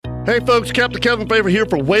Hey folks, Captain Kevin Favor here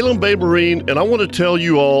for Whalen Bay Marine, and I want to tell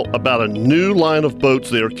you all about a new line of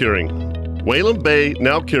boats they are carrying. Whalen Bay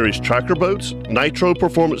now carries tracker boats, Nitro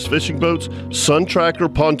performance fishing boats, Sun Tracker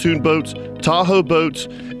pontoon boats, Tahoe boats,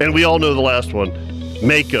 and we all know the last one,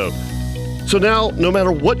 Mako. So now, no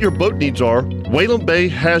matter what your boat needs are, Whalen Bay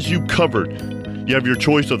has you covered. You have your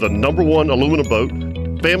choice of the #1 aluminum boat,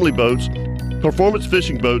 family boats, performance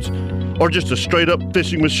fishing boats, or just a straight-up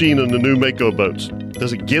fishing machine in the new Mako boats.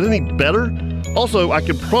 Does it get any better? Also, I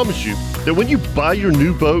can promise you that when you buy your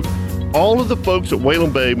new boat, all of the folks at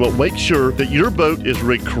Whalen Bay will make sure that your boat is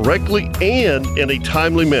rigged correctly and in a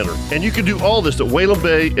timely manner. And you can do all this at Whalen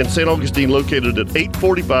Bay in St. Augustine, located at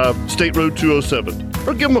 845 State Road 207.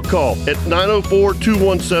 Or give them a call at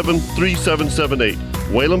 904-217-3778.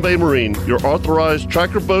 Whalen Bay Marine, your authorized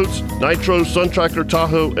tracker boats, Nitro, Sun Tracker,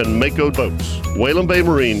 Tahoe, and Mako boats. Whalen Bay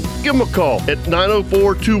Marine. Give them a call at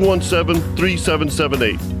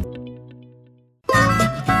 904-217-3778.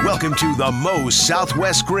 Welcome to the Moe's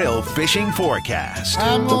Southwest Grill Fishing Forecast.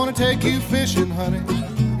 I'm gonna take you fishing, honey.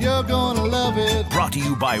 You're gonna love it. Brought to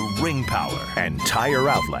you by Ring Power and Tire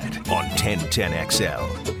Outlet on 1010XL.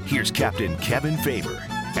 Here's Captain Kevin Favor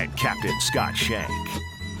and Captain Scott Shank.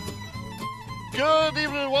 Good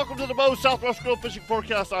evening and welcome to the Moe's Southwest Grill Fishing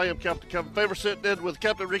Forecast. I am Captain Kevin Favor, sitting in with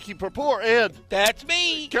Captain Ricky Purpore and That's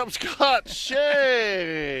me. Captain Scott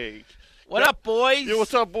Shank. What up, boys? Yeah,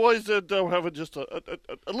 what's up, boys? And we're having just a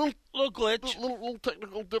little glitch. little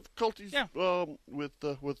technical difficulties with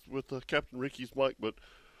Captain Ricky's mic, but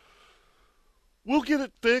we'll get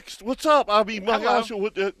it fixed. What's up? I mean, my gosh,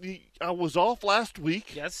 I was off last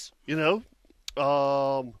week. Yes. You know,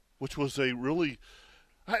 which was a really.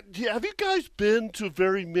 Have you guys been to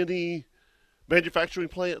very many manufacturing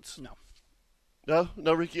plants? No,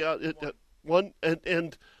 Ricky. One,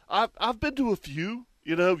 and I've been to a few.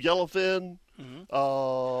 You know, Yellowfin.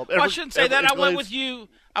 Mm-hmm. I shouldn't say that. I went with you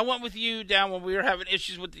down when we were having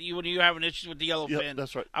issues with when you were having issues with the Yellowfin. Yeah,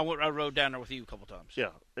 that's right. I rode down there with you a couple times. Yeah,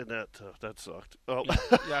 and that sucked. Oh.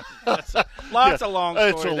 Yeah, that's lots of long story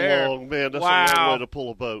It's a there. long, man. That's a long way to pull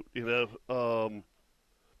a boat, you know.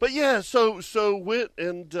 But yeah, so went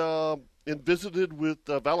and visited with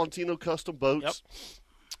Valentino Custom Boats.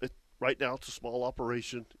 Yep. Right now, it's a small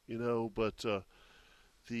operation, you know, but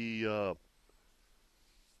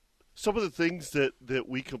some of the things that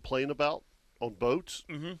we complain about on boats,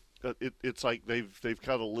 it's like they've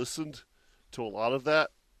kind of listened to a lot of that,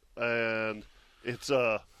 and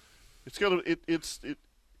the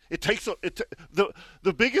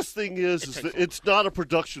biggest thing is that it's not a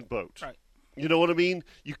production boat. Right. You know what I mean?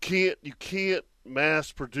 You can't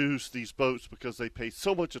mass produce these boats because they pay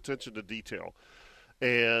so much attention to detail,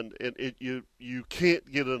 and you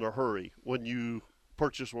can't get in a hurry when you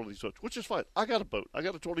purchase one of these boats, which is fine. I got a boat. I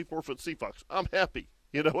got a 24-foot Sea Fox. I'm happy.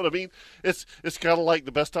 You know what I mean? It's kind of like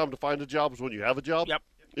the best time to find a job is when you have a job. Yep.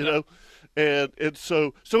 You know, and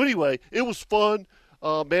so anyway, it was fun.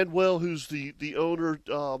 Manuel, who's the owner,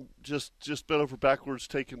 just bent over backwards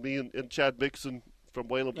taking me and Chad Mixon from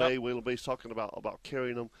Whalen Bay. Whalen Bay's talking about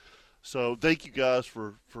carrying them. So thank you guys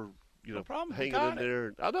for no problem. hanging in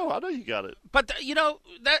there. I know you got it. But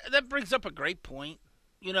that brings up a great point.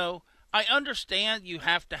 You know, I understand you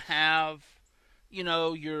have to have, you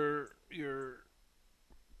know, your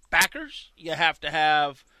backers. You have to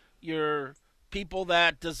have your people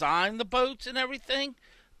that design the boats and everything.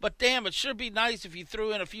 But damn, it should be nice if you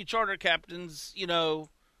threw in a few charter captains, you know,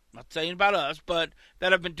 not saying about us, but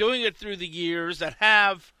that have been doing it through the years, that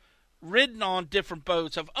have ridden on different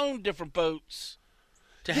boats, have owned different boats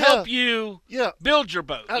to help you build your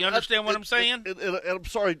boat. You understand what I'm saying? And I'm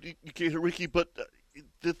sorry you can't hear Ricky, but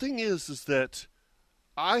the thing is that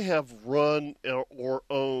I have run or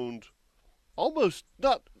owned almost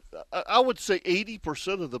I would say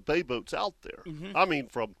 80% of the bay boats out there. Mm-hmm. I mean,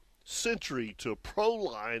 from Century to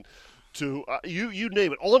Proline to you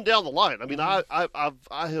name it, on down the line. I mean, mm-hmm.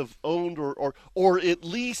 I have owned or at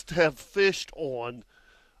least have fished on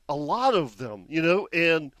a lot of them, you know,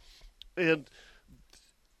 and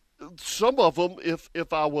some of them,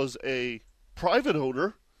 if I was a private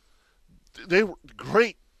owner, they were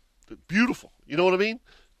great, beautiful. You know what I mean?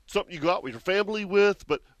 Something you go out with your family with,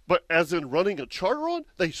 but as in running a charter on,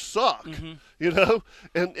 they suck. Mm-hmm. You know,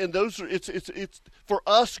 and those are it's for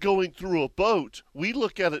us going through a boat. We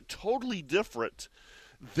look at it totally different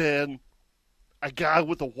than a guy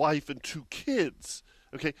with a wife and 2 kids.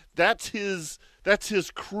 Okay, that's his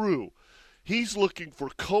crew. He's looking for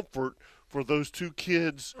comfort for those 2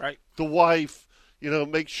 kids. Right. The wife, you know,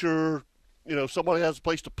 make sure, you know, somebody has a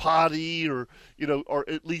place to potty, or, you know, or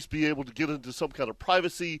at least be able to get into some kind of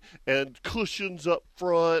privacy, and cushions up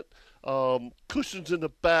front. cushions in the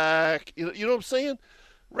back. You know what I'm saying?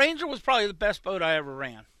 Ranger was probably the best boat I ever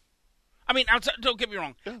ran. I mean, outside, don't get me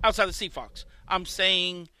wrong, outside the Sea Fox. I'm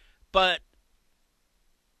saying, but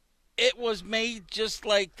it was made just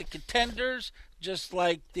like the Contenders, just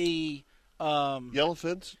like the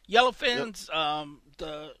Yellowfins. Yellowfins,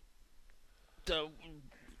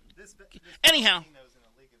 anyhow.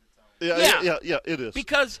 Yeah, it is.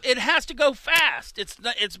 Because it has to go fast.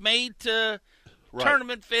 It's made to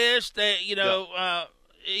tournament fish.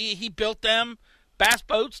 He built them bass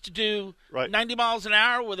boats to do 90 miles an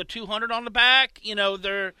hour with a 200 on the back. And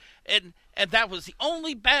that was the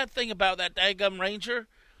only bad thing about that daggum Ranger.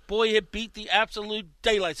 Boy, it beat the absolute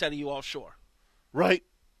daylights out of you offshore. Right.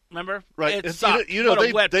 Remember? Right. It sucked.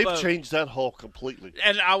 They've changed that hull completely.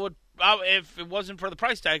 And if it wasn't for the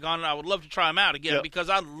price tag on it, I would love to try them out again because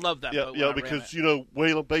I love that boat. Yeah, because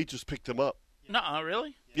Whalen Bay just picked them up. No,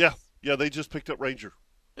 really? Yeah, they just picked up Ranger.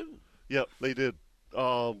 Ooh. Yeah, they did.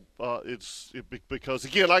 Because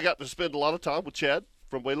again, I got to spend a lot of time with Chad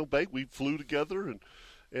from Whalen Bay. We flew together,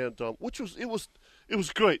 and which was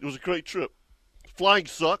great. It was a great trip. Flying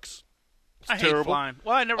sucks. It's terrible. Hate flying.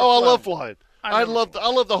 Well, I never. I love flying. I love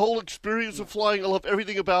the whole experience of flying. I love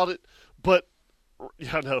everything about it. But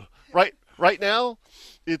no, right now,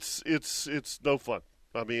 it's no fun.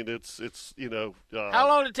 I mean, it's how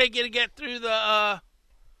long did it take you to get through the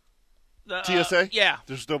TSA? Yeah,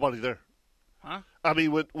 there's nobody there. Huh? I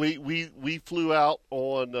mean, when we flew out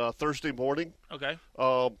on Thursday morning. Okay.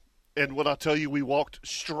 And when I tell you we walked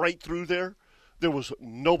straight through there was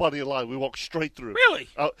nobody in line. We walked straight through. Really?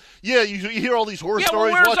 Yeah, you hear all these horror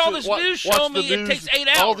stories. Well, where's all this news showing me it takes 8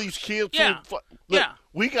 hours? All these canceled. Yeah.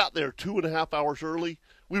 We got there 2.5 hours early.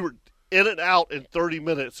 We were in and out in 30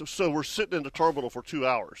 minutes. So we're sitting in the terminal for 2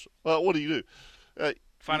 hours. What do?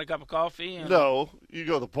 Find a cup of coffee? No, you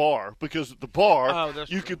go to the bar because at the bar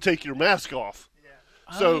you can take your mask off. Yeah.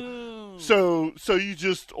 So you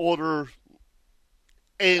just order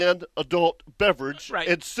an adult beverage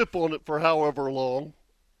and sip on it for however long.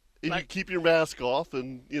 And you keep your mask off,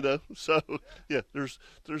 and so yeah, there's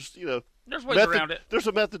ways around it. There's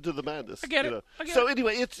a method to the madness. I get it. So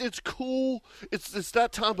anyway, it's cool. It's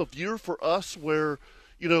that time of year for us where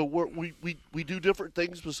we do different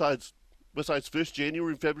things besides fish.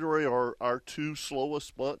 January and February are our two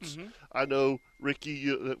slowest months. Mm-hmm. I know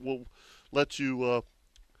Ricky will let you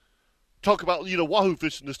talk about wahoo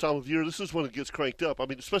fishing this time of year. This is when it gets cranked up. I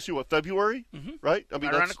mean, especially February, right? I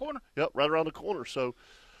mean, right around the corner. Yep, right around the corner. So,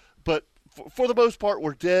 but for the most part,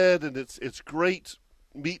 we're dead, and it's great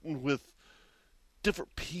meeting with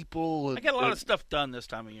different people. And, I get a lot of stuff done this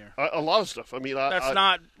time of year. A lot of stuff. I mean, that's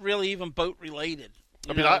not really even boat related.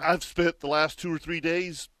 I've spent the last 2 or 3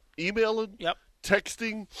 days emailing,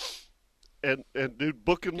 texting. And dude,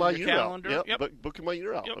 booking my year out. Booking my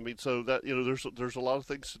year out. Yep. I mean, so that there's a lot of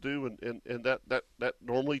things to do, and that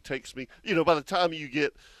normally takes me. By the time you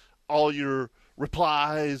get all your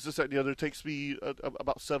replies, this, that, and the other, it takes me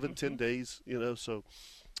about 7-10 days. So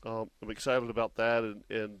I'm excited about that,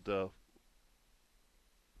 and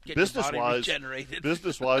business-wise,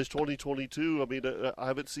 2022. I mean, I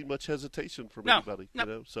haven't seen much hesitation from anybody.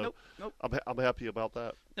 So nope. I'm happy about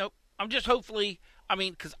that. Nope. I'm just hopefully. I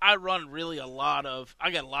mean, because I run really I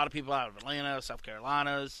got a lot of people out of Atlanta, South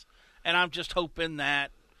Carolinas, and I'm just hoping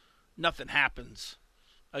that nothing happens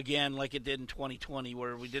again like it did in 2020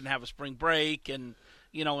 where we didn't have a spring break and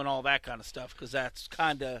and all that kind of stuff, because that's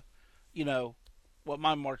kind of what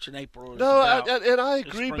my March and April is about. And I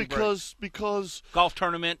agree because golf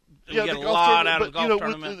tournament, we get a lot out of the golf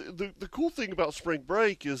tournament. The cool thing about spring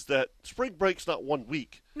break is that spring break's not 1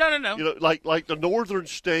 week. No. Like the northern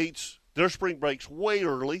states, their spring break's way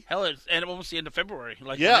early. Hell, and almost the end of February.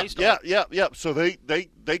 Yeah. So they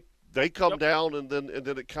come down, and then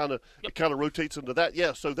it kind of rotates into that.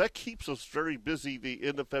 Yeah, so that keeps us very busy the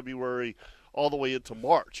end of February all the way into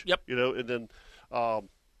March. Yep. And then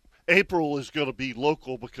April is going to be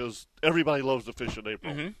local because everybody loves to fish in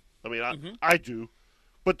April. Mm-hmm. I mean, I do,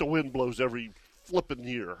 but the wind blows every flipping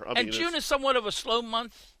year. And June is somewhat of a slow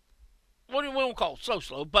month. What do we won't call it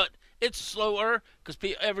slow, but it's slower because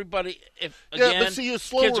everybody,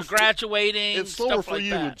 kids are graduating. It's slower stuff for like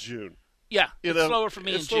you that. in June. Yeah, it's slower for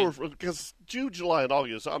me in June. Because June, July, and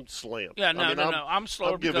August, I'm slammed. Yeah, no. I'm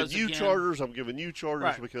slower because, I'm giving you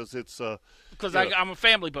charters because it's because I'm a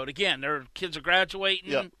family boat. Again, their kids are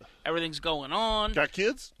graduating. Yep. Everything's going on. Got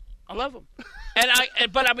kids? I love them.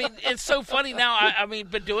 But I mean, it's so funny now. I mean,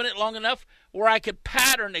 been doing it long enough where I could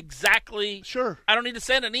pattern exactly. Sure. I don't need to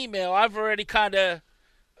send an email. I've already kind of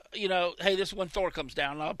hey, this is when Thor comes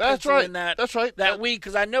down. And I'll That's pencil right. in that, That's right. that week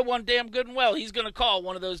because I know one damn good and well he's going to call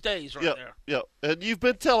one of those days right there. Yeah, and you've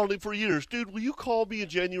been telling him for years, dude, will you call me in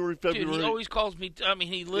January, February? Dude, he always calls me. I mean,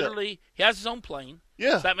 he literally he has his own plane.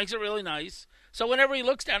 Yeah. So that makes it really nice. So whenever he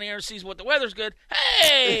looks down here and sees what the weather's good,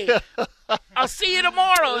 hey, I'll see you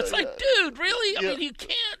tomorrow. It's like, dude, really? I mean, you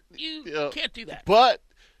can't do that. But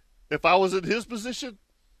if I was in his position,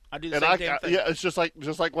 I do the same damn thing. Yeah, it's just like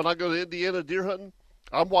when I go to Indiana deer hunting,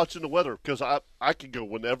 I'm watching the weather because I can go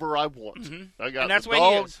whenever I want. Mm-hmm. I got and that's the the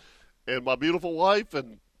dog way he is. and my beautiful wife,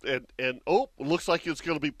 and it looks like it's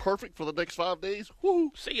going to be perfect for the next 5 days.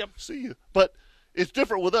 Woo! See ya. See you. But it's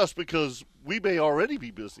different with us because we may already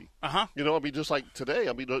be busy. Uh-huh. I mean, just like today.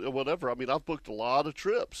 I mean, whatever. I mean, I've booked a lot of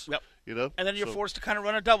trips. Yep. And then you're forced to kind of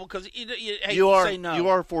run a double because you hate you to are say no. you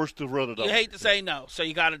are forced to run a double. You hate to say no, so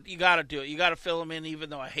you got to do it. You got to fill them in, even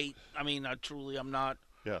though I'm not.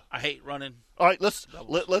 Yeah. I hate running. All right, let's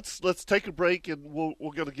take a break, and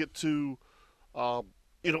we're going to get to, I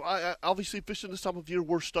obviously fishing this time of year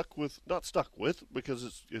we're not stuck with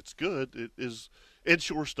because it's good. It is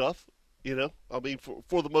inshore stuff, I mean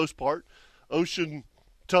for the most part, ocean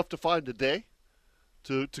tough to find today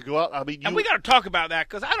to go out. I mean, and we got to talk about that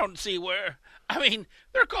because I don't see where. I mean,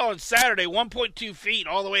 they're calling Saturday 1.2 feet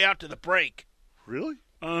all the way out to the break. Really?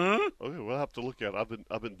 Uh-huh. Okay, we'll have to look at it.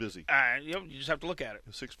 I've been busy. You just have to look at it.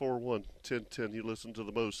 641-1010. You listen to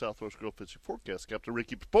the Moe's Southwest Grill Fishing Forecast. Captain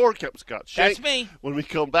Ricky Papore, Captain Scott Shank. That's me. When we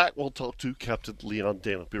come back, we'll talk to Captain Leon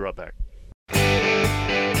Dana. Be right back.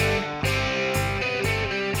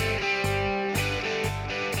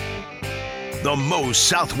 The Moe's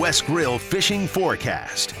Southwest Grill Fishing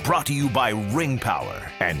Forecast, brought to you by Ring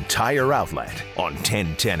Power and Tire Outlet on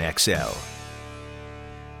 1010XL.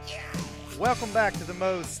 Welcome back to the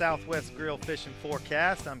Moe's Southwest Grill Fishing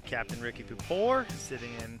Forecast. I'm Captain Ricky Papore,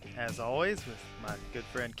 sitting in, as always, with my good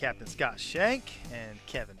friend Captain Scott Shank and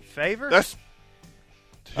Kevin Favor. That's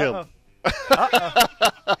him.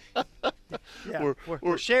 Yeah,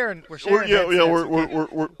 we're sharing.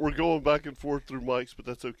 We're going back and forth through mics, but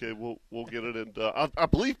that's okay. We'll get it. And I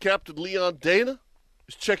believe Captain Leon Dana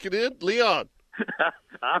is checking in. Leon,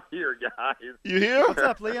 I'm here, guys. You here? What's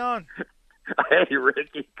up, Leon? Hey,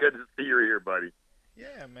 Ricky. Good to see you here, buddy.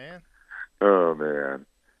 Yeah, man. Oh, man.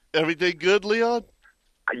 Everything good, Leon?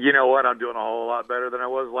 You know what? I'm doing a whole lot better than I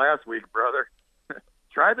was last week, brother.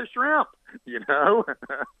 Try the shrimp,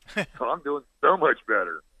 So I'm doing so much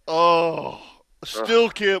better. Oh, still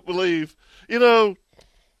can't believe. I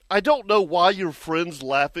don't know why your friends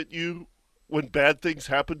laugh at you when bad things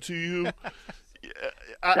happen to you.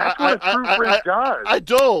 That's what a true friend does. I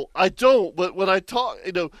don't. But when I talk,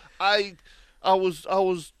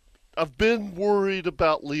 I've been worried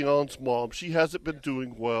about Leon's mom. She hasn't been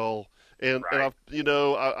doing well, and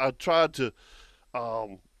I tried to.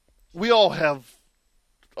 We all have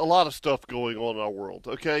a lot of stuff going on in our world.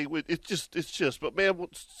 Okay, it's just. But man,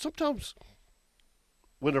 sometimes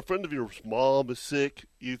when a friend of yours mom is sick,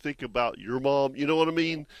 you think about your mom. You know what I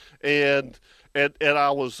mean? And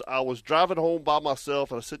I was driving home by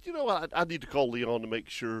myself, and I said, I need to call Leon to make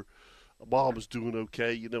sure mom is doing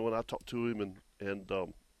okay. And I talked to him,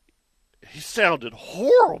 and he sounded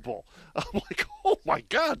horrible. I'm like, oh my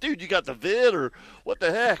God, dude, you got the vid, or what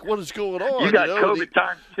the heck? What is going on? You got COVID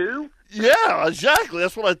times two? Yeah, exactly.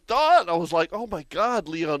 That's what I thought. I was like, oh my God,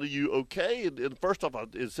 Leon, are you okay? And first off,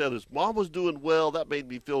 it said his mom was doing well. That made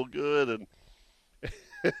me feel good, and.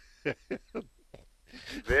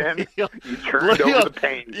 Then you turned over the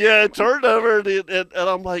pain. Yeah, it turned over, and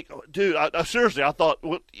I'm like, dude, I seriously, I thought,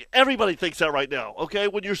 everybody thinks that right now, okay?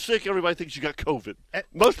 When you're sick, everybody thinks you got COVID.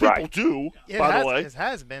 Most people do, by the way. It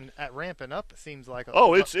has been ramping up, it seems like.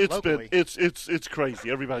 It's locally. been it's crazy.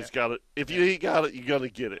 Everybody's got it. If you ain't got it, you're going to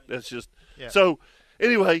get it. That's just – So,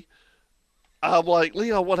 anyway, I'm like,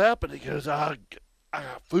 Leon, what happened? He goes, I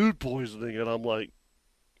got food poisoning, and I'm like,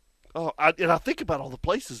 I think about all the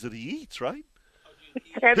places that he eats, right?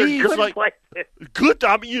 And he's good like places. Good.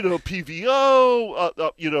 I mean, PVO.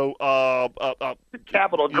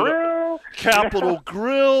 Capital Grill. Capital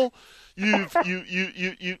Grill. You've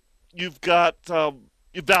got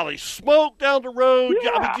Valley Smoke down the road.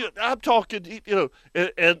 Yeah. I mean, I'm talking.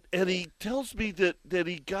 And he tells me that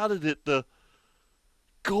he got it at the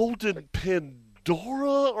Golden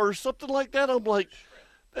Pandora or something like that. I'm like,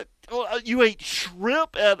 you ate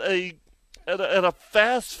shrimp at a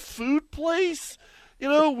fast food place?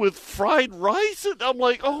 With fried rice? And I'm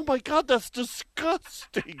like, oh, my God, that's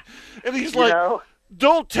disgusting. And he's like,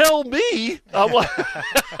 don't tell me. I'm like,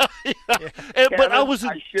 Kevin, but I was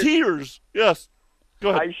in tears. Yes. Go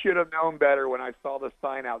ahead. I should have known better when I saw the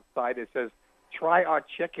sign outside that says, try our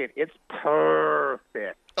chicken. It's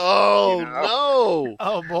perfect. Oh, You know? no.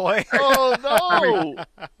 Oh boy. Oh, no.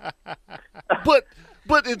 but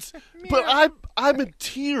I'm in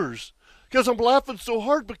tears because I'm laughing so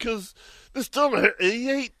hard because this dumb he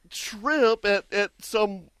ate shrimp at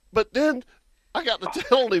some. But then I got to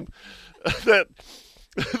tell him that,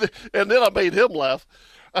 and then I made him laugh.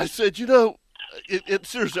 I said,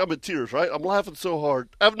 seriously, I'm in tears, right? I'm laughing so hard.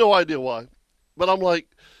 I have no idea why, but I'm like,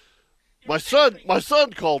 my son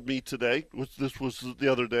called me today, which this was the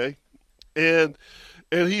other day, and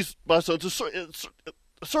my son's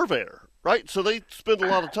a surveyor, right? So they spend a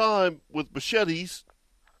lot of time with machetes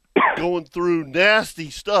going through nasty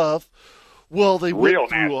stuff. Well, they went Real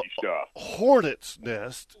through nasty stuff. hornet's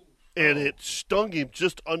nest, and it stung him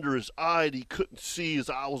just under his eye, and he couldn't see. His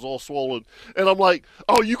eye was all swollen. And I'm like,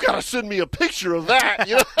 oh, you got to send me a picture of that.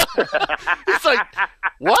 He's like,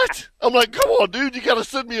 what? I'm like, come on, dude, you got to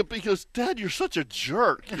send me a picture. He goes, Dad, you're such a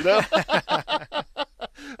jerk,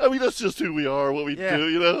 I mean, that's just who we are, what we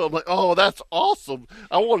do, I'm like, oh, that's awesome.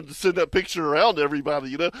 I wanted to send that picture around to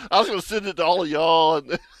everybody, I was going to send it to all of y'all.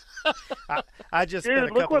 And I just Dude,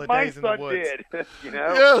 spent a look couple what of my days in the son woods. did.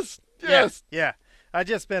 Yes. Yeah. I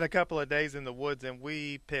just spent a couple of days in the woods, and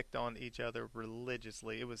we picked on each other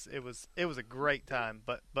religiously. It was a great time,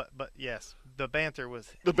 but yes, the banter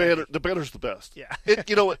was The banner's the best. Yeah.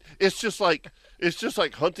 You know what? It's just like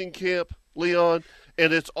hunting camp, Leon,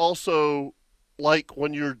 and it's also like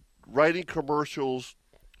when you're writing commercials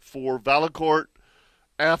for Valancourt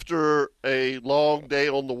after a long day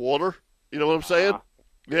on the water. You know what I'm saying?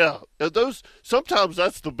 Yeah. And sometimes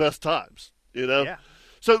that's the best times, Yeah.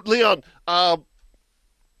 So, Leon,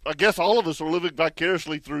 I guess all of us are living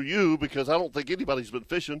vicariously through you because I don't think anybody's been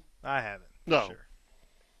fishing. I haven't. No. Sure.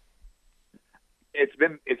 It's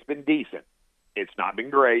been decent. It's not been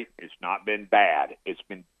great. It's not been bad. It's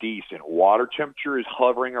been decent. Water temperature is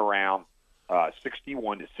hovering around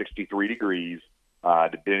 61 to 63 degrees,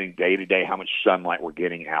 depending day to day how much sunlight we're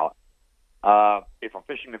getting out. If I'm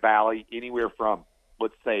fishing the valley, anywhere from,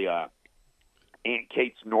 let's say, Aunt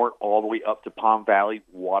Kate's North all the way up to Palm Valley,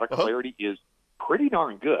 water clarity is pretty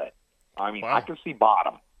darn good. I mean, Wow. I can see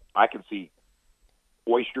bottom. I can see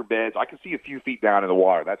oyster beds. I can see a few feet down in the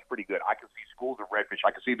water. That's pretty good. I can see schools of redfish. I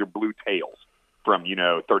can see their blue tails from,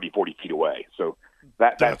 30, 40 feet away. So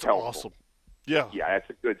that's helpful. Awesome. Yeah. Yeah, that's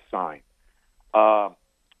a good sign.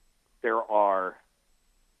 There are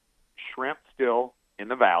shrimp still in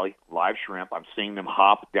the valley, live shrimp. I'm seeing them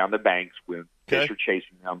hop down the banks when fish are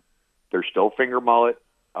chasing them. There's still finger mullet.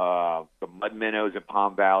 The mud minnows in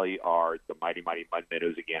Palm Valley are the mighty, mighty mud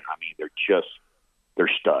minnows again. I mean, they're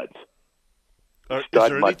studs. Is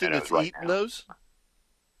Stud there mud anything minnows that's right eating now. those?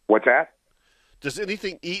 What's that? Does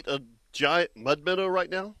anything eat a giant mud minnow right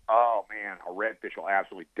now? Oh man, a redfish will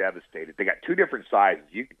absolutely devastate it. They got two different sizes.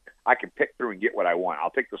 I can pick through and get what I want.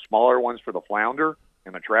 I'll take the smaller ones for the flounder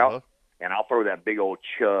and the trout, and I'll throw that big old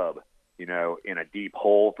chub, in a deep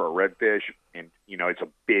hole for a redfish, and it's a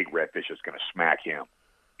big redfish that's going to smack him,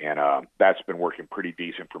 and that's been working pretty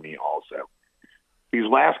decent for me also. These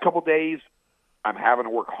last couple days, I'm having to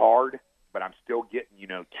work hard, but I'm still getting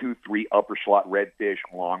 2-3 upper slot redfish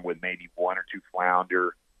along with maybe 1 or 2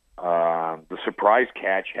 flounder. The surprise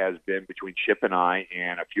catch has been between Chip and I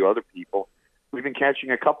and a few other people. We've been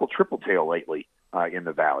catching a couple triple tail lately in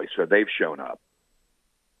the valley, so they've shown up.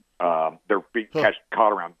 They're being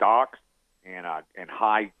caught around docks and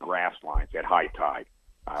high grass lines at high tide.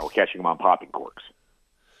 We're catching them on popping corks.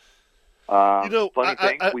 Funny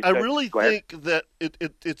thing, I really think that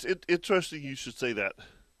it's interesting you should say that,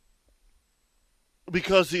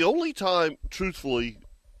 because the only time, truthfully,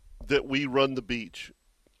 that we run the beach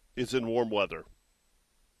is in warm weather,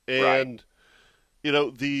 and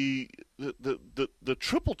the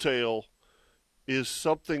triple tail is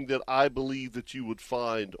something that I believe that you would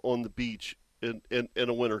find on the beach in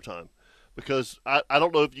a wintertime, because I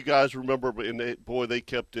don't know if you guys remember, but they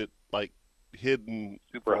kept it like hidden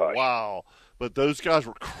super for a hush. while, but those guys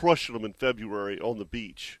were crushing them in February on the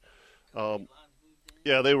beach.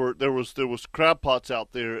 Yeah, there was crab pots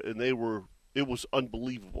out there, and it was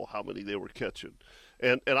unbelievable how many they were catching.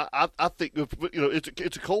 And I think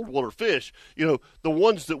it's a cold water fish. The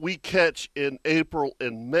ones that we catch in April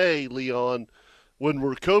and May, Leon, when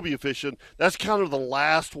we're cobia fishing, that's kind of the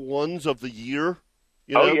last ones of the year.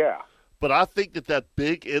 Oh yeah. But I think that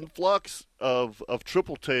big influx of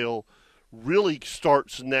triple tail really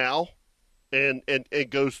starts now, and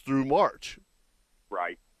goes through March.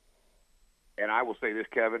 Right. And I will say this,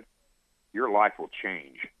 Kevin, your life will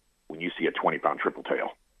change when you see a 20-pound triple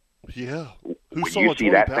tail. Yeah. Who When saw you a see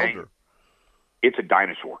that 20-pounder? It's a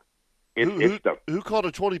dinosaur. Who caught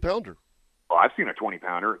a 20-pounder? Well, I've seen a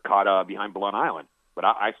 20-pounder caught behind Blunt Island, but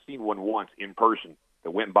I've seen one once in person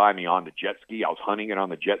that went by me on the jet ski. I was hunting it on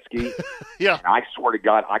the jet ski. Yeah. And I swear to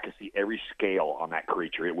God, I could see every scale on that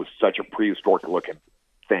creature. It was such a prehistoric-looking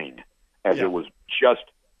thing, as it was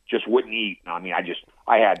just wouldn't eat. I mean,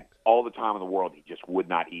 I had all the time in the world. He just would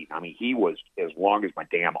not eat. I mean, he was as long as my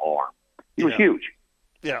damn arm. He was huge.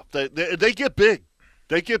 Yeah, they get big.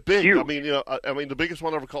 They get big. Huge. I mean, I mean, the biggest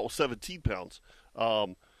one I ever caught was 17 pounds.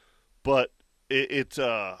 But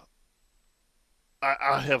I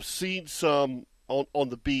have seen some on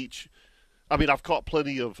the beach. I mean, I've caught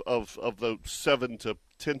plenty of those 7 to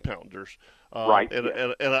 10 pounders. Right.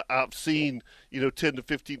 And I've seen 10 to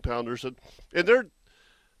 15 pounders, and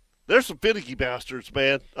they're some finicky bastards,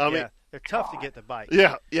 man. I mean, they're tough to get the bite.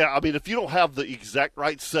 Yeah. I mean, if you don't have the exact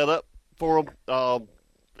right setup for them,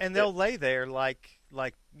 and they'll lay there like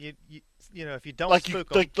you if you don't like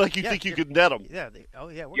spook you them, think you could net them. Yeah.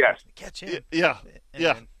 We're going to catch him. Yeah. And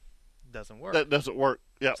then it doesn't work. That doesn't work.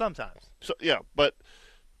 Yeah. Sometimes. So but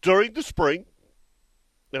during the spring,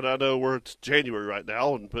 and I know it's January right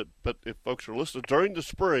now, but if folks are listening, during the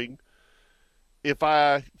spring, if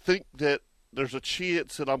I think that there's a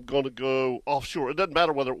chance that I'm going to go offshore, it doesn't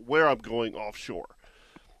matter where I'm going offshore.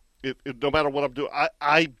 No matter what I'm doing,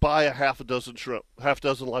 I buy a half dozen live shrimp.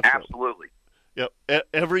 Absolutely. Yep.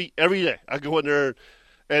 Every day I go in there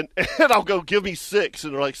and I'll go, give me 6,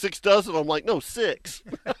 and they're like, 6 dozen. I'm like, no, 6.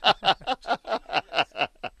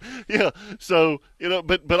 Yeah. So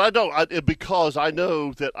but I don't because I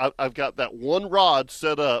know that I've got that one rod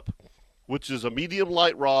set up, which is a medium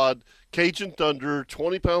light rod, Cajun Thunder,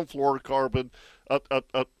 20-pound fluorocarbon,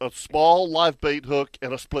 a small live bait hook,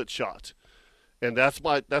 and a split shot. And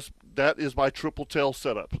that is my triple tail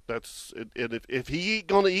setup. And if he ain't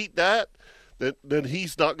gonna eat that, then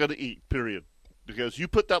he's not gonna eat. Period. Because you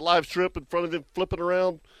put that live shrimp in front of him flipping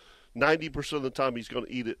around, 90% of the time he's gonna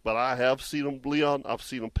eat it. But I have seen him, Leon. I've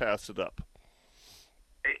seen him pass it up.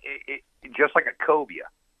 Just like a cobia.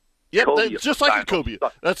 Yeah, just like a cobia.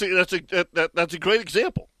 That's a great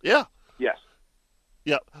example. Yeah. Yes.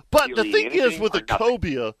 Yeah, but the thing is with a nothing.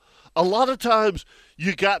 cobia, a lot of times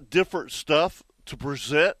you got different stuff to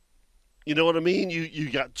present. You know what I mean? You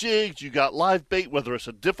got jigs, you got live bait, whether it's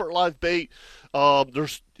a different live bait.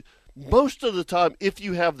 There's most of the time, if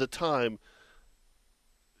you have the time,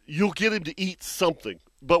 you'll get him to eat something.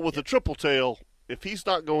 But with a triple tail, if he's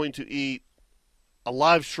not going to eat a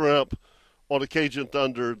live shrimp on a Cajun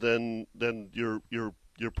Thunder, then you're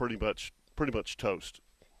pretty much toast.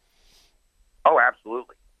 Oh,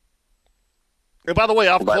 absolutely. And by the way,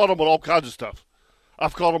 I've caught them on all kinds of stuff.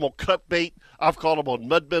 I've caught them on cut bait. I've caught them on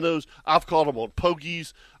mud minnows. I've caught them on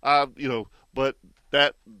pogies. But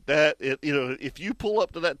if you pull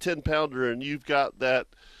up to that 10-pounder and you've got that,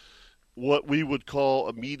 what we would call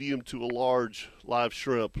a medium to a large live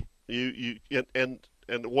shrimp, and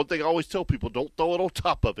one thing I always tell people, don't throw it on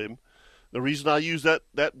top of him. The reason I use that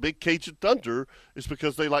big Cajun Thunder is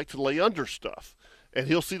because they like to lay under stuff. And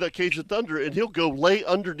he'll see that Cajun Thunder, and he'll go lay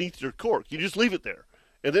underneath your cork. You just leave it there.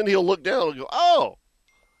 And then he'll look down and go, oh,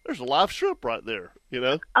 there's a live shrimp right there,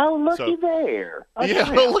 Oh, looky there.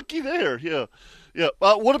 Looky there, yeah.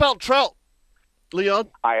 What about trout, Leon?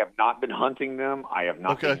 I have not been hunting them. I have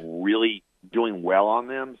not been really doing well on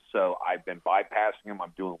them, so I've been bypassing them.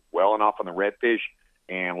 I'm doing well enough on the redfish,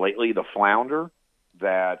 and lately the flounder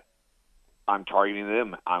that I'm targeting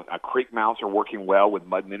them. Creek mounts are working well with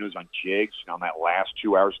mud minnows on jigs. On that last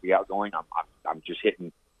 2 hours of the outgoing, I'm just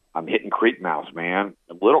hitting. I'm hitting creek mouse, man,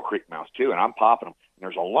 little creek mouse too, and I'm popping them. And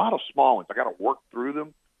there's a lot of small ones. I got to work through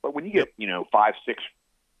them. But when you get 5, 6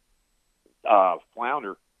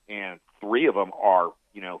 flounder, and 3 of them are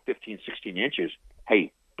 15, 16 inches,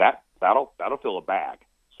 hey, that'll fill a bag.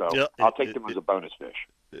 So I'll take them as a bonus fish.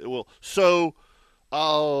 It will. So,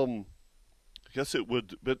 I guess it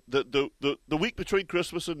would. But the week between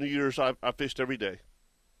Christmas and New Year's, I fished every day,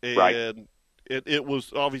 and right. It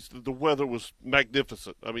was obviously the weather was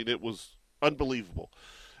magnificent. I mean, it was unbelievable.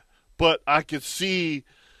 But I could see,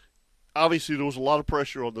 obviously, there was a lot of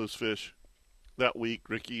pressure on those fish that week,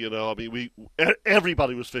 Ricky. I mean,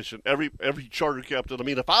 everybody was fishing. Every charter captain. I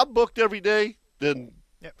mean, if I'm booked every day, then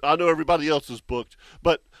I know everybody else is booked.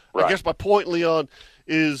 But I guess my point, Leon,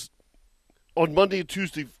 is on Monday and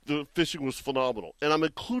Tuesday, the fishing was phenomenal, and I'm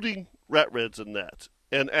including rat reds in that.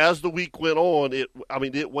 And as the week went on,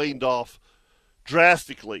 it waned off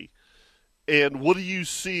drastically. And what are you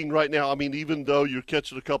seeing right now? I mean, even though you're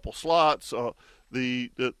catching a couple slots, the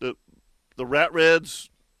rat reds,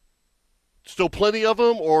 still plenty of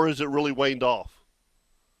them, or is it really waned off?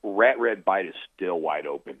 Rat red bite is still wide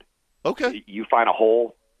open. Okay. You find a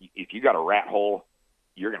hole, if you got a rat hole,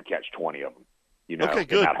 you're going to catch 20 of them. you know, Okay, in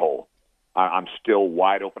good. that hole. I'm still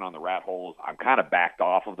wide open on the rat holes. I'm kind of backed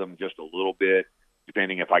off of them just a little bit,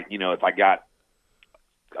 depending if I got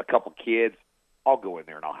a couple kids, I'll go in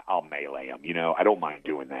there and I'll melee them. You know, I don't mind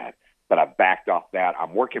doing that, but I've backed off that.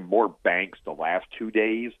 I'm working more banks the last 2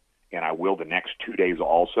 days, and I will the next 2 days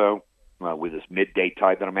also with this midday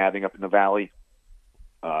tide that I'm having up in the valley.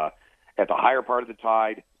 At the higher part of the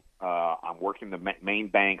tide, I'm working the main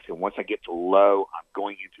banks, and once I get to low, I'm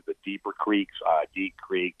going into the deeper creeks, Deep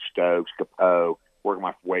Creek, Stokes, Capot, working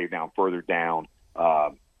my way down further down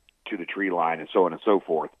to the tree line and so on and so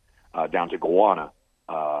forth, down to Gowanna.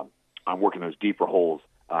 I'm working those deeper holes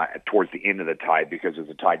towards the end of the tide because as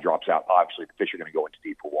the tide drops out, obviously the fish are going to go into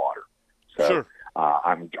deeper water. So Sure.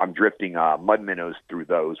 I'm drifting mud minnows through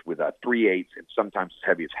those with 3/8 and sometimes as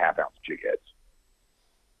heavy as half-ounce jig heads.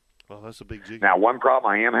 Well, that's a big jig. Now, one problem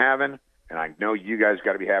I am having, and I know you guys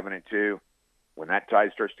got to be having it too, when that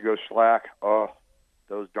tide starts to go slack,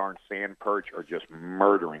 those darn sand perch are just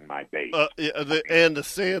murdering my bait. And the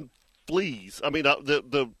sand fleas. I mean,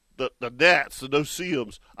 the gnats, the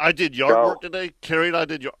no-see-ums. I did yard work today. Carrie and I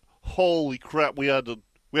did yard. Holy crap! We had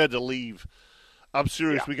to leave. I'm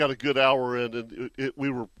serious. Yeah. We got a good hour in, and we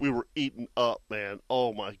were eaten up, man.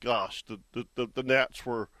 Oh my gosh, the gnats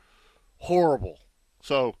were horrible.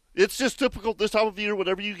 So it's just typical this time of year.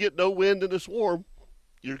 Whenever you get no wind and it's warm,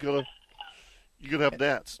 you're gonna have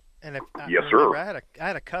gnats. And if Yes, remember, sir. I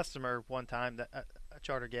had a customer one time that a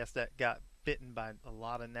charter guest that got bitten by a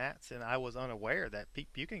lot of gnats, and I was unaware that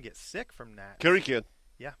you can get sick from gnats. Carrie can.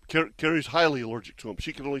 Yeah. Carrie's highly allergic to them.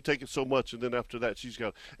 She can only take it so much, and then after that, she's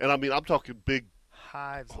got. And I mean, I'm talking big.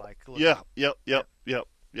 Hives like. Yeah.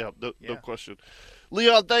 No question.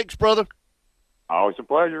 Leon, thanks, brother. Always a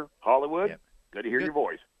pleasure. Hollywood, Yep. good to hear your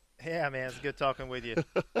voice. Yeah, man, it's good talking with you.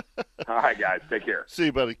 All right, guys, take care. See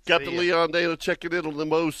you, buddy. Captain ya. Leon Dana checking in on the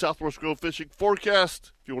Moe's Southwest Grove Fishing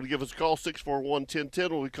Forecast. If you want to give us a call,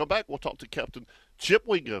 641-1010. When we come back, we'll talk to Captain Chip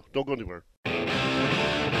Wingo. Don't go anywhere.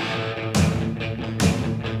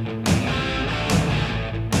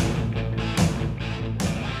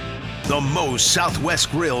 The Moe's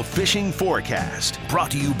Southwest Grill Fishing Forecast,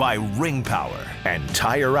 brought to you by Ring Power and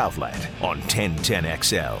Tire Outlet on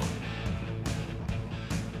 1010XL.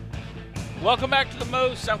 Welcome back to the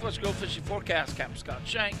Moe's Southwest Grill Fishing Forecast. Captain Scott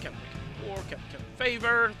Shank, Captain Ricky Poor, Captain Kevin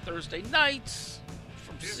Favor, Thursday nights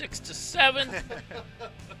from 6 to 7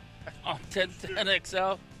 on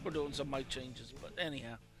 1010XL. We're doing some mic changes, but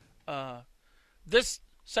anyhow. This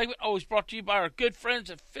segment always brought to you by our good friends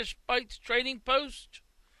at Fish Bites Trading Post.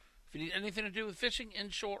 If you need anything to do with fishing,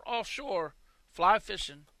 inshore, offshore, fly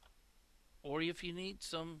fishing, or if you need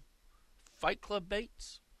some Fight Club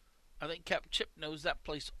baits, I think Captain Chip knows that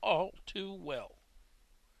place all too well.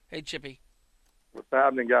 Hey, Chippy. What's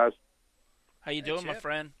happening, guys? How you doing, my Chip.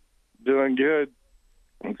 friend? Doing good.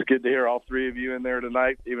 It's good to hear all three of you in there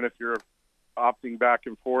tonight, even if you're opting back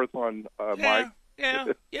and forth on Mike. Yeah.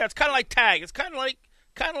 It's kind of like tag. It's kind of like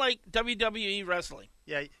WWE wrestling.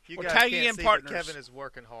 Yeah, you We're guys tagging can't in see, partners. but Kevin is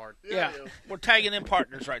working hard. Yeah, we're tagging in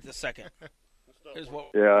partners right this second. Is what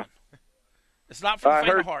Yeah. It's not for the I faint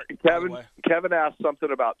of heard heart. by the way. Kevin asked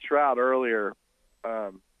something about trout earlier.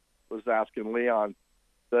 Was asking Leon.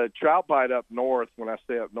 The trout bite up north, when I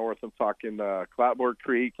say up north, I'm talking Clapboard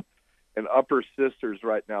Creek and Upper Sisters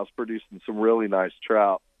right now is producing some really nice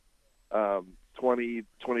trout. 20,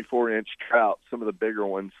 24-inch trout, some of the bigger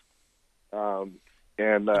ones. And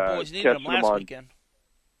The boys needed them catching them last on. weekend.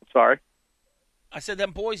 Sorry? I said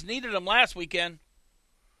them boys needed them last weekend.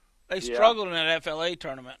 They Yeah. struggled in that FLA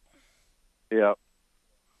tournament. Yeah.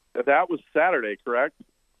 That was Saturday, correct?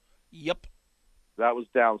 Yep. That was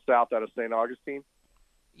down south out of St. Augustine?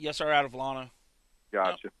 Yes, sir, out of Lano.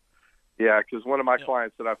 Gotcha. Yeah, because one of my Yep.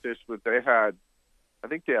 clients that I fished with, I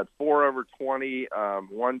think they had 4 over 20,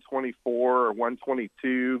 124 or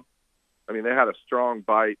 122. I mean, they had a strong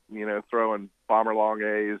bite, throwing bomber long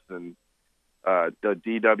A's and the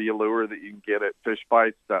DW lure that you can get at Fish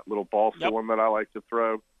Bites, that little balsa Yep. one that I like to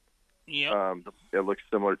throw. Yep. It looks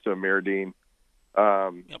similar to a Miradine.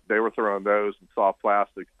 Yep. They were throwing those and soft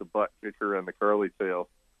plastics, the butt kicker and the curly tail.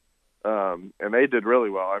 And they did really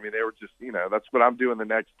well. I mean, they were just, that's what I'm doing the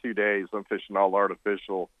next 2 days. I'm fishing all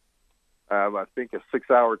artificial. I think a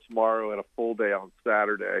 6-hour tomorrow and a full day on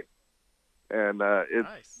Saturday. And it's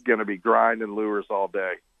Nice. going to be grinding lures all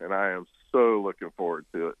day. And I am so looking forward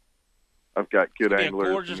to it. I've got good gonna be a anglers.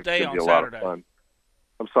 gorgeous and it's day gonna on be a lot Saturday. of fun.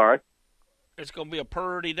 I'm sorry? It's going to be a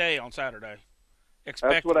pretty day on Saturday.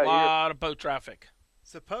 Expect what a I hear. lot of boat traffic.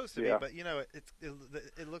 Supposed to Yeah. be, but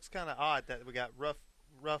it looks kind of odd that we got rough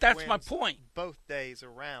That's my winds point. both days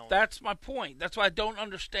around. That's my point. That's why I don't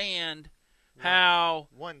understand how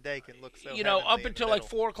one day can look so up heavenly in until the like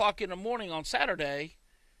middle. 4:00 in the morning on Saturday,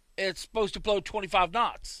 it's supposed to blow 25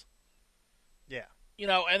 knots. Yeah.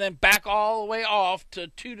 And then back all the way off to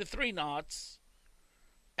 2 to 3 knots,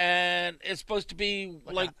 and it's supposed to be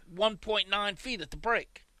like 1.9 feet at the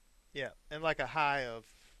break. Yeah, and like a high of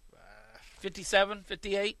 57,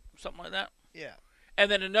 58, something like that. Yeah. And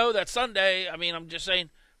then to know that Sunday, I mean, I'm just saying,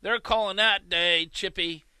 they're calling that day,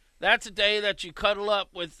 Chippy. That's a day that you cuddle up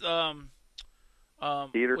with Skeeter?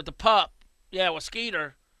 with the pup. Yeah, with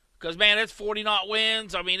Skeeter. Because, man, it's 40-knot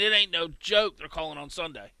winds. I mean, it ain't no joke they're calling on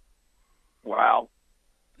Sunday. Wow.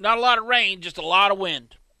 Not a lot of rain, just a lot of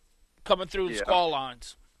wind coming through the Yeah. squall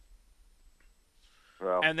lines.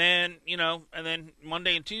 Well, And then,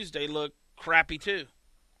 Monday and Tuesday look crappy, too.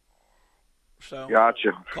 So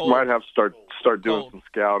gotcha. Cold. Might have to start doing Cold. some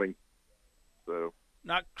scouting. So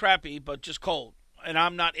not crappy, but just cold. And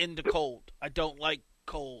I'm not into cold. I don't like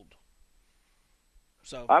cold.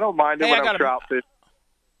 So I don't mind it Hey, I when got I'm a- trout fishing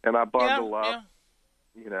and I bundle up,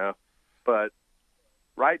 But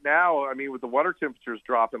right now, I mean, with the water temperatures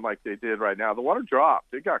dropping like they did right now, the water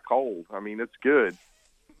dropped. It got cold. I mean, it's good,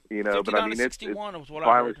 but I 59 mean, to it's 61 was what I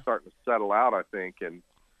finally heard. starting to settle out, I think, and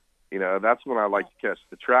that's when I like to catch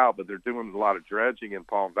the trout. But they're doing a lot of dredging in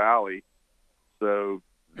Palm Valley, so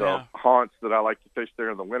the haunts that I like to fish there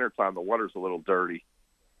in the wintertime, the water's a little dirty,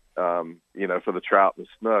 for the trout and the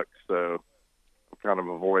snook. So I'm kind of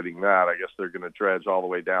avoiding that. I guess they're going to dredge all the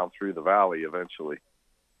way down through the valley eventually,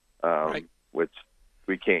 Right. which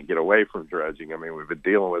we can't get away from dredging. I mean, we've been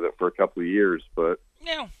dealing with it for a couple of years, but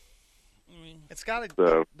Yeah. I mean, It's got to.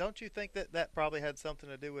 So- Don't you think that probably had something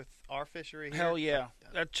to do with our fishery here? hell yeah.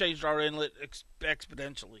 That changed our inlet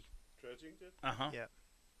exponentially. Dredging did? Uh-huh. Yeah.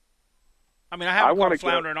 I mean, I haven't caught wanna a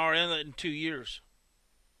flounder in our inlet in 2 years.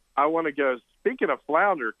 I want to go. Speaking of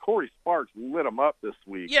flounder, Corey Sparks lit him up this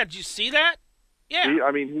week. Yeah, did you see that? Yeah.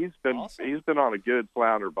 He's been Awesome. he's been on a good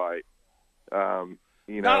flounder bite. Not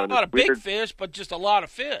a and lot it's of big weird. fish, but just a lot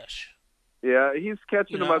of fish. Yeah, he's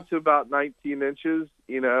catching them up to about 19 inches.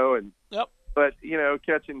 And Yep. but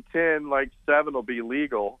catching 10, like 7 will be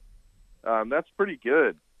legal. That's pretty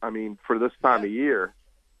good. I mean, for this time of year,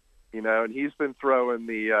 and he's been throwing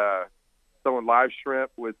live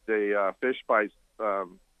shrimp with the fish bite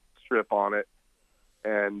strip on it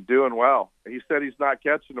and doing well. He said he's not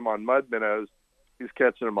catching them on mud minnows. He's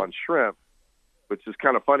catching them on shrimp, which is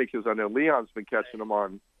kind of funny because I know Leon's been catching them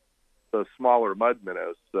on the smaller mud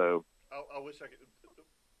minnows. So I wish I could.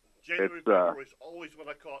 January, It's, February is always when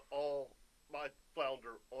I caught all my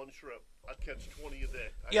flounder on shrimp. I'd catch 20 a day.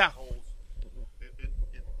 I Yeah. had holes.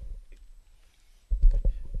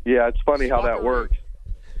 yeah, it's funny how that works.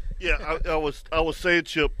 Yeah, I was saying,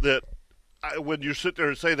 Chip, that when you sit there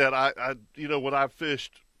and say that, I when I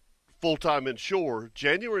fished full time inshore,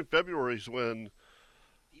 January and February is when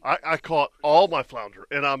I caught all my flounder,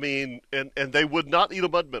 and I mean, and they would not eat a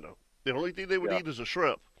mud minnow. The only thing they would eat is a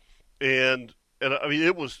shrimp, and I mean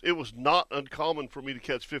it was not uncommon for me to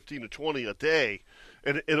catch 15 to 20 a day,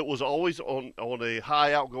 and it was always on a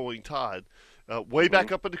high outgoing tide, way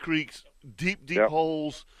back up in the creeks, deep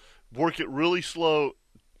holes, work it really slow,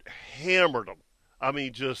 hammered them. I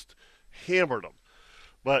mean, just hammered them.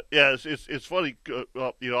 But yeah, it's funny.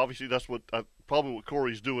 Obviously that's probably what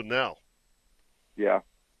Corey's doing now. Yeah.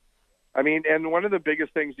 I mean, and one of the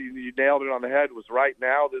biggest things you nailed it on the head was right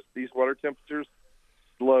now these water temperatures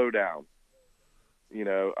slow down. We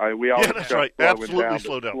always that's discuss right. slowing Absolutely down,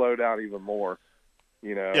 slow but down. slow down even more.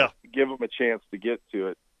 Yeah. Give them a chance to get to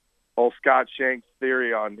it. Old Scott Shank's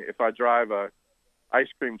theory on if I drive a ice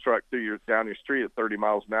cream truck down your street at 30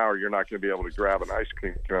 miles an hour, you're not going to be able to grab an ice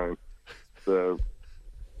cream cone. So,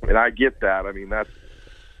 and I get that. I mean, that's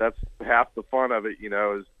half the fun of it,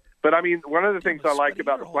 is. But I mean, one of the things I like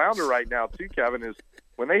about the flounder right now too, Kevin, is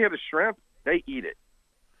when they hit a shrimp, they eat it.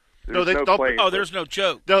 No, they There's thump playing it. Oh, with there's no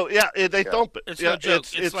joke. No, yeah, they thump it. It's yeah, no joke.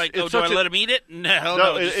 It's like, do I let him eat it?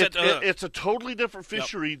 No, just set the hook. it's a totally different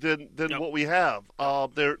fishery than what we have.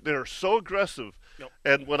 They're so aggressive,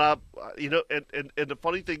 and when and the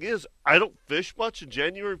funny thing is, I don't fish much in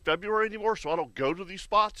January and February anymore, so I don't go to these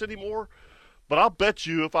spots anymore. But I'll bet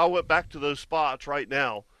you, if I went back to those spots right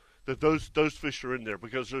now, that those fish are in there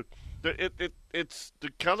because it's the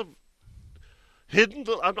kind of hidden.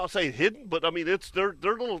 I'm not saying hidden, but I mean they're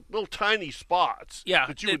little tiny spots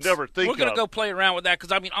that you would never think of. We're gonna go play around with that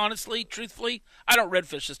because I mean, honestly, truthfully, I don't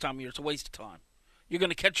redfish this time of year. It's a waste of time. You're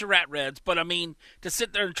gonna catch your rat reds, but I mean, to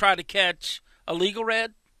sit there and try to catch a legal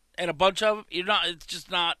red and a bunch of them, you're not. It's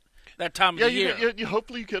just not that time of the year. You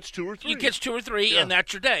hopefully you catch 2 or 3. You catch 2 or 3, and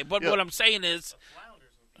that's your day. But what I'm saying is,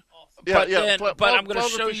 Yeah, but I'm going to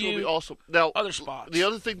show fishing will be you awesome. Now, other spots. The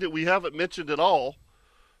other thing that we haven't mentioned at all,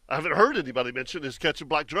 I haven't heard anybody mention, is catching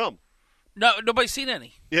black drum. No, nobody's seen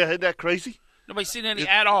any. Yeah, isn't that crazy? Nobody's seen any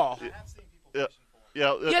at all. Yeah.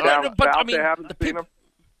 But I mean, haven't the seen people, them.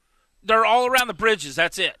 they're all around the bridges.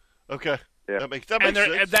 That's it. Okay. Yeah. That makes And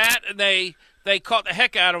sense. they caught the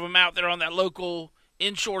heck out of them out there on that local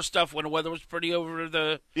inshore stuff when the weather was pretty over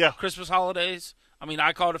the Christmas holidays. I mean,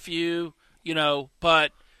 I caught a few,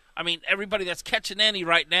 but I mean, everybody that's catching any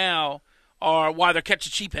right now are why they're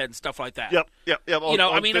catching sheephead and stuff like that. Yep. I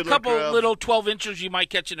mean, a fiddler couple crabs. little 12 inches you might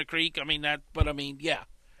catch in a creek. I mean, yeah.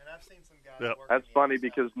 And I've seen some guys Yep. working That's funny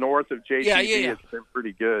because north of JTB, Yeah. it's been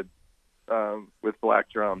pretty good with black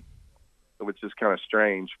drum, which is kind of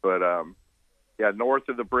strange. But, north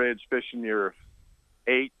of the bridge, fishing your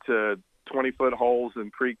 8 to 20-foot holes in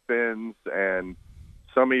creek bends and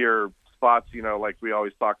some of your spots, like we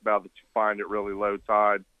always talk about that you find at really low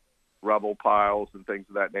tide, rubble piles and things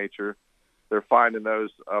of that nature. They're finding those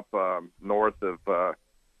up north of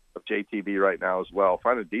JTB right now as well.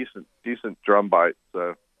 Finding decent drum bites,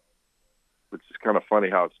 which is kind of funny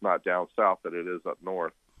how it's not down south that it is up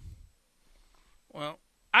north. Well,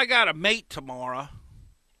 I got a mate tomorrow,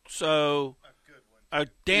 so a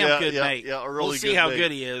damn good mate. Yeah, a really we'll see good how mate.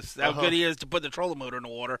 good he is. How good he is to put the trolling motor in the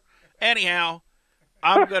water. Anyhow,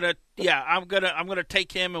 I'm gonna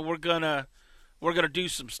take him and we're gonna do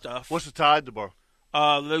some stuff. What's the tide tomorrow?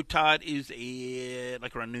 Low tide is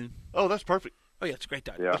like around noon. Oh, that's perfect. Oh yeah, it's a great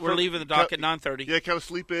tide. Yeah. We're leaving the dock at 9:30. Yeah, kind of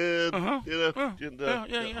sleep in. Uh-huh. Yeah. Leave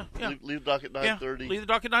the dock at 9:30. Leave the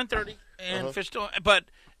dock at 9:30 and fish till. But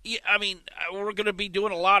yeah, I mean, we're going to be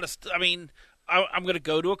doing a lot of. I mean, I'm going to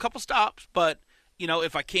go to a couple stops, but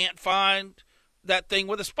if I can't find that thing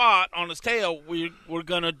with a spot on his tail, we're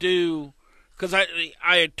going to do. Because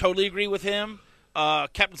I totally agree with him.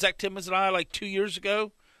 Captain Zach Timmons and I, like 2 years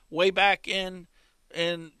ago, way back in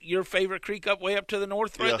your favorite creek way up to the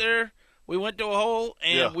north right there. We went to a hole,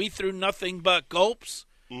 and we threw nothing but gulps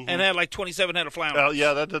and had like 27 head of flounders. Oh,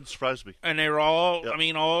 yeah, that doesn't surprise me. And they were all, there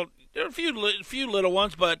were a few little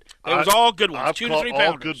ones, but it was all good ones, I've 2 to 3 pounders.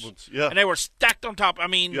 all good ones, yeah. And they were stacked on top. I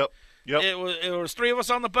mean, Yep. it was 3 of us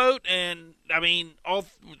on the boat, and, all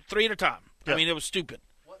 3 at a time. Yeah. I mean, it was stupid.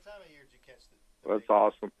 What time of year did you catch the That's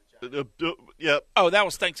awesome. Yep. Oh, that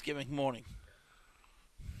was Thanksgiving morning.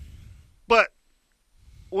 But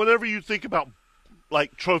whenever you think about,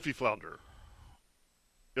 like, trophy flounder,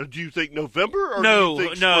 do you think November or do you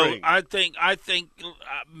think spring? I think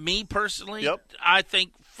me personally, Yep. I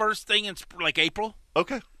think first thing in like April.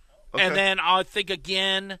 Okay. And then I think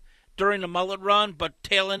again during the mullet run, but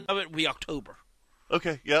tail end of it will be October.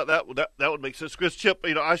 Okay, yeah, that would make sense. Because Chip,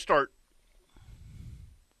 I start.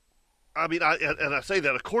 I mean, I say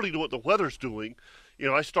that according to what the weather's doing.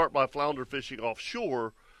 I start my flounder fishing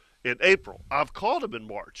offshore in April. I've caught them in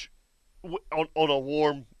March, on a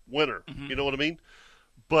warm winter. Mm-hmm. You know what I mean?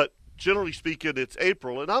 But generally speaking, it's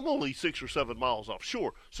April, and I'm only 6 or 7 miles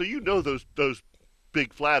offshore. So those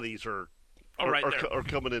big flatties are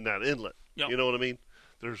coming in that inlet. Yep. You know what I mean?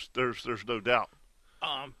 There's no doubt.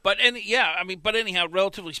 But anyhow,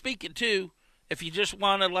 relatively speaking, too, if you just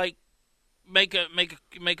want to like make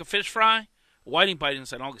a fish fry, whiting bite in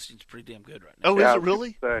St. Augustine's pretty damn good right now. Oh, is it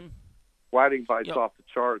really? Whiting bites Yep. off the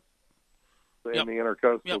charts in Yep. the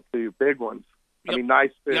intercoastal Yep. too. Big ones. Yep. I mean,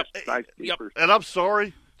 nice fish, Yep. nice Yep. keepers. And I'm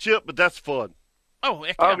sorry, Chip, but that's fun. Oh,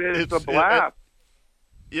 heck Oh, yeah. it's a blast.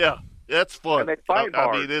 Yeah, that's fun. And they fight I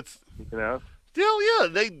hard. mean, it's Still, yeah.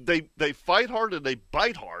 They fight hard and they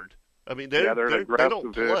bite hard. I mean, they they're don't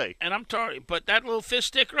aggressive, dude. play. And I'm sorry, but that little fish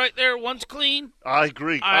stick right there, once clean, I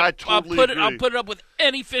agree. I totally agree. I'll put it up with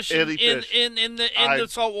any fish Any in fish. the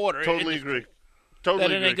salt water. Totally agree. Totally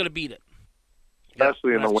That it agree. ain't gonna beat it.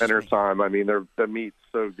 especially in the That's just winter me. time. I mean, the meat's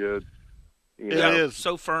so good. It is.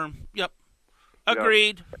 So firm. Yep.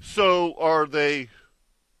 Agreed. So are they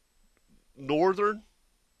northern?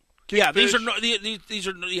 Yeah, these are Kingfish? these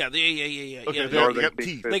are yeah. Okay, Yeah, they Northern got kingfish.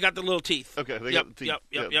 teeth. They got the little teeth. Okay, they Yep, got the teeth. yep,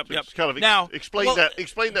 Yeah, yep. just kind of Now, explain well, that.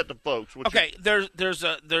 Explain that to folks. What Okay, there's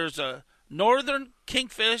a northern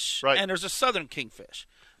kingfish Right. and there's a southern kingfish.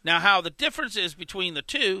 Now, how the difference is between the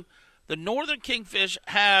two, the northern kingfish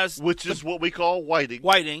has which is what we call whiting.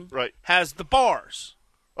 whiting, Right. has the bars,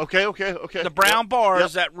 Okay. the brown Yep, bars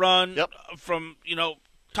yep. that run Yep. from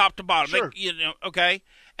top to bottom. Sure. Okay.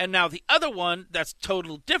 And now the other one, that's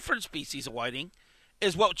total different species of whiting,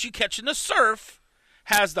 is what you catch in the surf,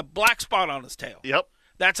 has the black spot on his tail. Yep.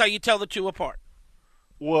 That's how you tell the two apart.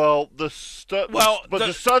 Well, the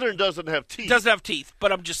the southern doesn't have teeth. Doesn't have teeth,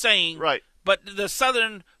 but I'm just saying. Right. But the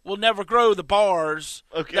southern will never grow the bars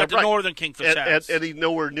Okay, that the right. northern kingfish has. And he's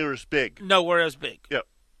nowhere near as big. Nowhere as big. Yep.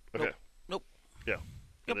 Okay. Nope. Yeah.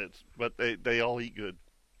 Yep. But they all eat good.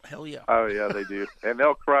 Hell yeah. Oh yeah, they do, and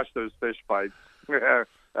they'll crush those fish bites.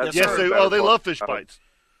 That's Yes, one of they the better they ones. love fish bites.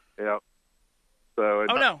 Yeah. So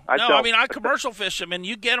Oh no, I mean I commercial fish them, and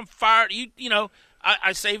you get them fired. You know,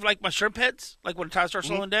 I save like my shrimp heads, like when the tide starts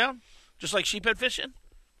slowing down, just like sheephead fishing.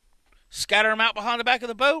 Scatter them out behind the back of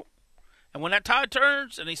the boat, and when that tide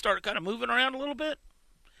turns and they start kind of moving around a little bit,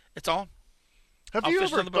 it's on. Have I'll you fish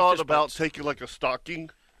ever nothing but thought fish about bites. taking like a stocking?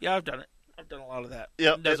 Yeah, I've done it. I've done a lot of that.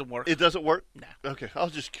 Yeah, it doesn't work. It doesn't work. No. Okay, I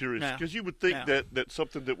was just curious No. because you would think No. that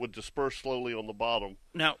something that would disperse slowly on the bottom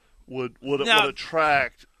No. would No.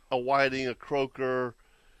 attract a whiting, a croaker.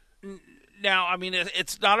 Now, I mean,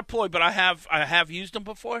 it's not a ploy, but I have used them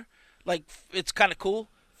before. Like, it's kind of cool.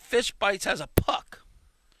 Fish Bites has a puck,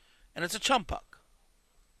 and it's a chum puck.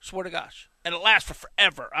 Swear to gosh. And it lasts for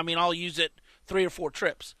forever. I mean, I'll use it 3 or 4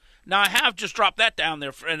 trips. Now, I have just dropped that down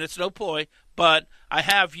there, and it's no ploy, but I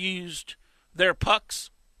have used their pucks.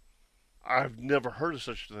 I've never heard of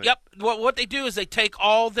such a thing. Yep. What they do is they take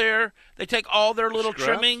all their little Scraps?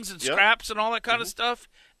 trimmings and Yep. scraps and all that kind of stuff,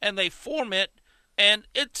 and they form it, and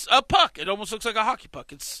it's a puck. It almost looks like a hockey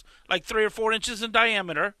puck. It's like 3 or 4 inches in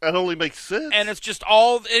diameter, That only makes sense. and it's just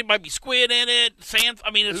all. It might be squid in it, sand.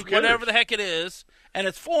 I mean, it's Who cares? whatever the heck it is, and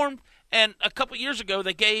it's formed. And a couple years ago,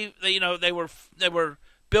 they were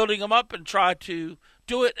building them up and tried to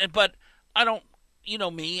do it, but I don't. You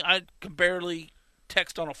know me, I can barely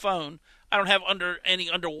text on a phone. I don't have any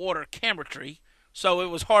underwater cameratree, so it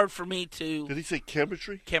was hard for me to Did he say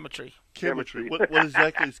chemistry? cameratree. Chemistry. What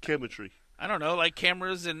exactly is chemistry? I don't know, like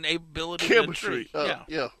cameras and ability Chemistry. to tree.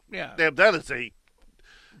 Yeah. Damn, that is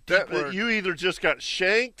word. you either just got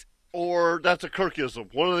shanked or that's a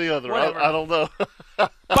Kirkism. One or the other. Whatever. I don't know.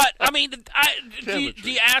 But I mean, do you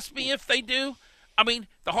Chemistry. ask me if they do? I mean,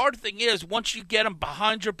 the hard thing is once you get them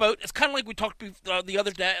behind your boat, it's kind of like we talked the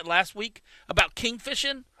other day, last week about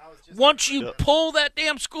kingfishing. Once you pull that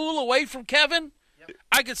damn school away from Kevin,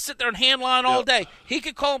 I could sit there and hand line all day. He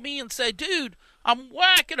could call me and say, dude, I'm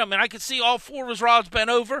whacking him, and I could see all 4 of his rods bent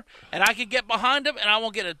over, and I could get behind him, and I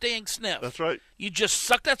won't get a dang sniff. That's right. You just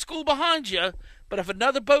suck that school behind you, but if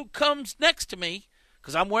another boat comes next to me,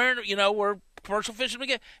 because I'm wearing, we're commercial fishing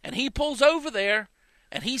again, and he pulls over there,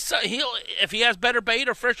 and he'll if he has better bait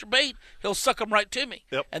or fresher bait, he'll suck them right to me.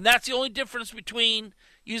 Yep. And that's the only difference between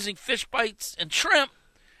using fish bites and shrimp,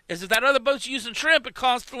 is if that other boat's using shrimp and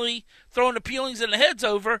constantly throwing the peelings and the heads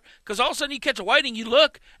over, because all of a sudden you catch a whiting, you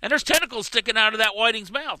look, and there's tentacles sticking out of that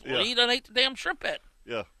whiting's mouth. Well, Yeah. he done ate the damn shrimp head.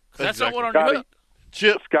 Yeah. 'Cause that's not exactly. what on your Scotty. hook.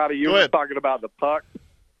 Chip. Scotty, you Go were ahead. talking about the puck.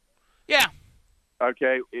 Yeah.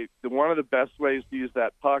 Okay, one of the best ways to use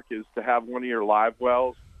that puck is to have one of your live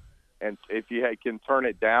wells, and if you can turn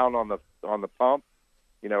it down on the pump,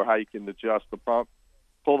 you know how you can adjust the pump.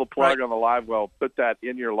 Pull the plug Right. on the live well, put that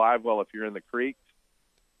in your live well if you're in the creek,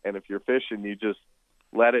 and if you're fishing, you just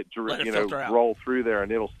let it filter out. roll through there,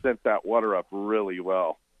 and it'll scent that water up really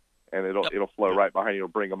well, and it'll flow right behind you. It'll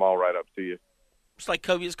bring them all right up to you. It's like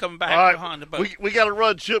Kobe's coming back All right. behind the boat. We got to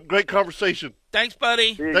run, Chip. Great conversation. Thanks,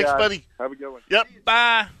 buddy. See you Thanks, guys. buddy. Have a good one. Yep.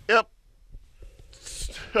 Bye. Yep.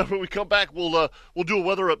 When we come back, we'll do a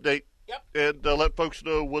weather update. Yep. And let folks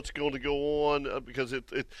know what's going to go on because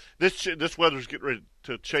this weather's getting ready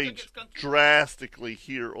to change get skunky. drastically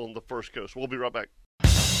here on the First Coast. We'll be right back.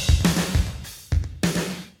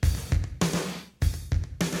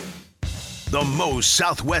 The Moe's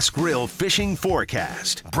Southwest Grill Fishing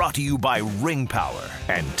Forecast, brought to you by Ring Power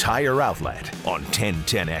and Tire Outlet on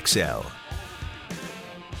 1010XL.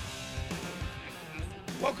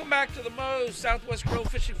 Welcome back to the Moe's Southwest Grill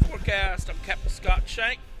Fishing Forecast. I'm Captain Scott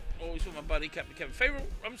Shank, always with my buddy Captain Kevin Favor.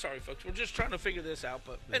 I'm sorry, folks. We're just trying to figure this out,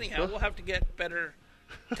 but anyhow, we'll have to get better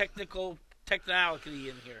technology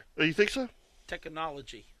in here. Oh, you think so?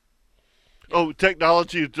 Technology. Oh,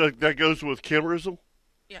 technology that goes with Camerism?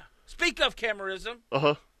 Yeah. Speak of Camerism,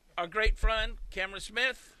 Uh-huh. our great friend Cameron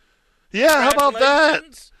Smith. Yeah, how about that?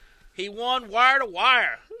 Congratulations. He won Wire to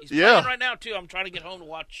Wire. He's Yeah. playing right now, too. I'm trying to get home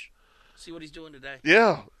to see what he's doing today.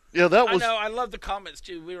 Yeah. Yeah, that I was... know. I love the comments,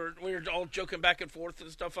 too. We were all joking back and forth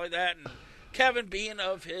and stuff like that. And Kevin being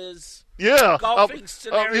of his Yeah, golfing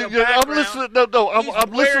scenario I'm background, listening. No, he's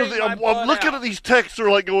I'm listening. wearing my I'm butt looking out. at these texts.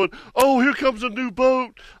 They're like going, "Oh, here comes a new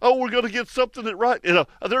boat. Oh, we're going to get something that right."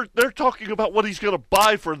 They're talking about what he's going to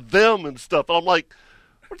buy for them and stuff. And I'm like,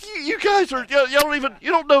 you guys are you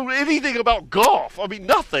don't know anything about golf. I mean,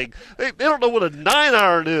 nothing. They don't know what a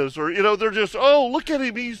 9-iron is, or they're just, oh, look at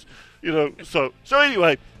him. He's So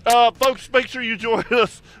anyway, folks, make sure you join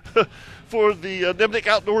us. For the Nimnik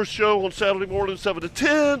Outdoors Show on Saturday morning, 7 to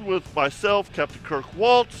 10, with myself, Captain Kirk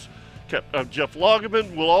Waltz, Jeff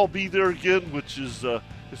Loggeman. We'll all be there again, which is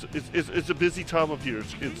It's a busy time of year.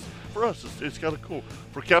 It's for us. It's kind of cool.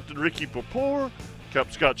 For Captain Ricky Papour,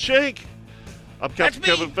 Captain Scott Shank, I'm Captain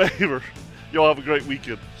Kevin Favor. Y'all have a great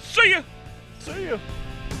weekend. See ya. See ya.